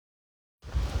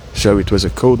So it was a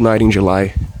cold night in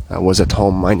July. I was at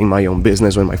home minding my own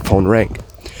business when my phone rang.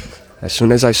 As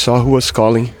soon as I saw who was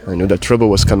calling, I knew that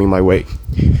trouble was coming my way.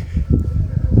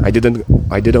 I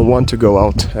didn't want to go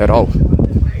out at all.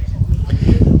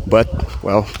 But,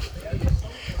 well,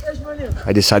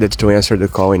 I decided to answer the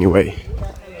call anyway.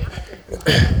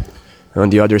 On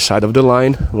the other side of the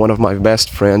line, one of my best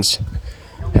friends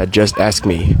had just asked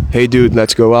me, "Hey dude,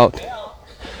 let's go out."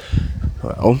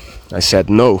 Well, I said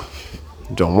no,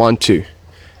 don't want to.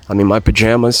 I'm in my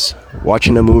pajamas,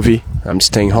 watching a movie, I'm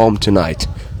staying home tonight.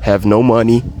 Have no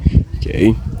money,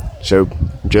 okay, so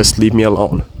just leave me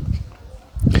alone.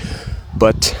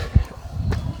 But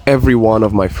every one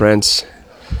of my friends,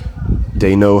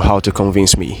 they know how to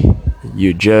convince me.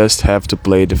 You just have to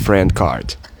play the friend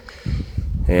card.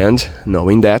 And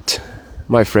knowing that,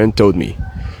 my friend told me,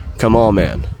 "Come on,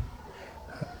 man.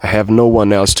 I have no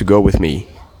one else to go with me.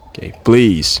 Okay,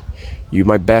 please,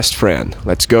 you're my best friend.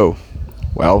 Let's go."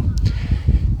 Well,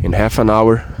 in half an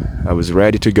hour, I was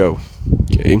ready to go.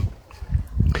 Okay.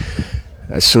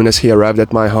 As soon as he arrived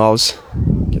at my house,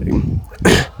 okay,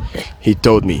 he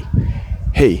told me,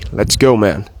 "Hey, let's go,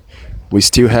 man. We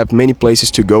still have many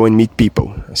places to go and meet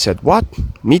people." I said, "What?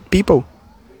 Meet people?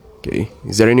 Okay.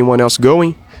 Is there anyone else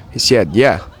going?" He said,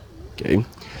 "Yeah." Okay.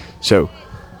 So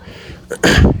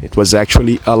it was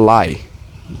actually a lie.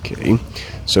 Okay.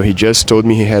 So he just told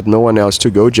me he had no one else to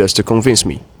go just to convince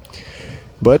me.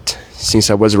 But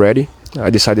since I was ready, I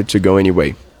decided to go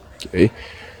anyway. Okay.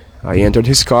 I entered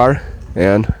his car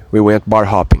and we went bar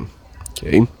hopping.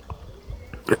 Okay.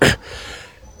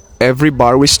 Every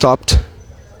bar we stopped,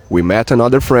 we met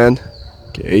another friend,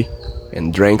 okay,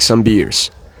 and drank some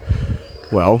beers.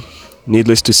 Well,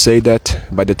 needless to say that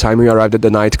by the time we arrived at the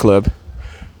nightclub,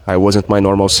 I wasn't my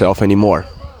normal self anymore.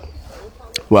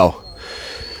 Well,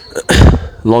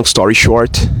 long story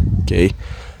short, okay,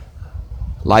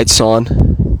 lights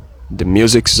on, the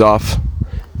music's off,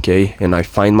 okay, and I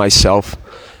find myself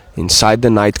inside the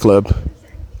nightclub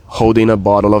holding a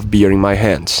bottle of beer in my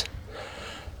hands.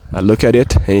 I look at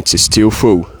it and it's still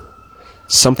full.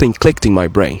 Something clicked in my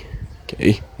brain,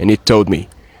 okay, and it told me,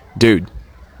 "Dude,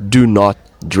 do not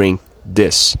drink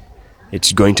this.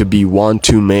 It's going to be one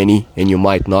too many and you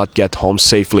might not get home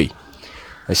safely."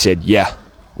 I said, "Yeah,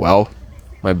 well,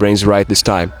 my brain's right this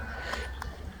time.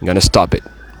 I'm gonna stop it."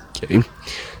 Okay.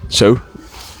 So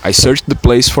I searched the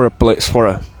place for a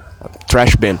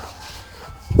trash bin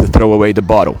to throw away the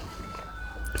bottle.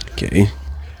 Okay.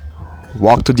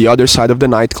 Walked to the other side of the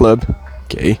nightclub.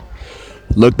 Okay.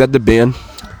 Looked at the bin,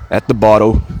 at the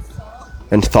bottle,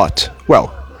 and thought,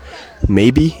 well,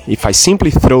 maybe if I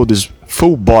simply throw this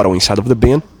full bottle inside of the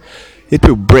bin, it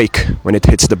will break when it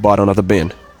hits the bottom of the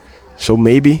bin. So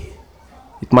maybe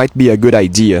it might be a good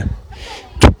idea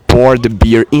to pour the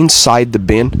beer inside the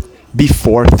bin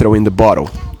before throwing the bottle.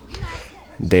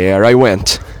 There I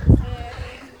went.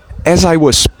 As I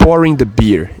was pouring the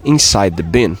beer inside the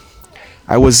bin,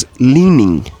 I was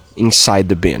leaning inside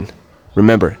the bin.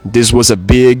 Remember, this was a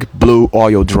big blue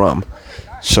oil drum,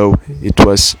 so it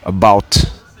was about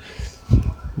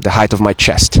the height of my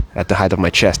chest, at the height of my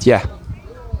chest, yeah,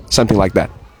 something like that.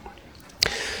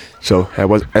 So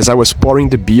as I was pouring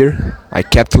the beer, I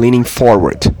kept leaning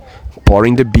forward,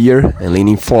 pouring the beer and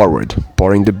leaning forward,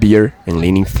 pouring the beer and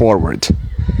leaning forward.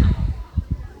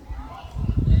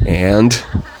 And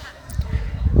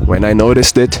when I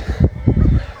noticed it,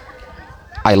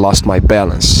 I lost my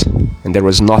balance and there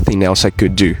was nothing else I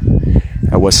could do.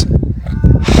 I was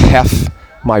half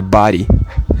my body,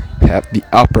 the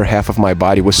upper half of my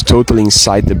body was totally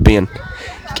inside the bin,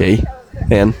 okay,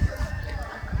 and,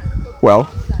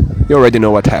 well, you already know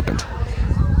what happened.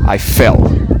 I fell,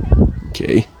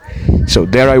 okay, so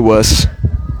there I was,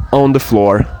 on the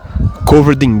floor,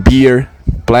 covered in beer,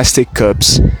 plastic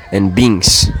cups, and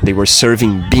beans. They were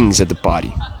serving beans at the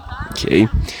party, okay,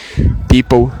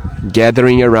 people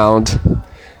gathering around,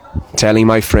 telling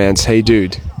my friends, "Hey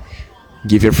dude,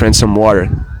 give your friend some water,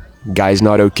 guy's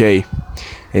not okay."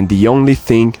 And the only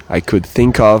thing I could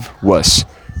think of was,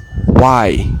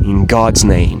 why in God's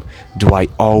name do I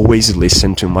always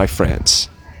listen to my friends?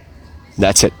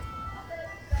 That's it.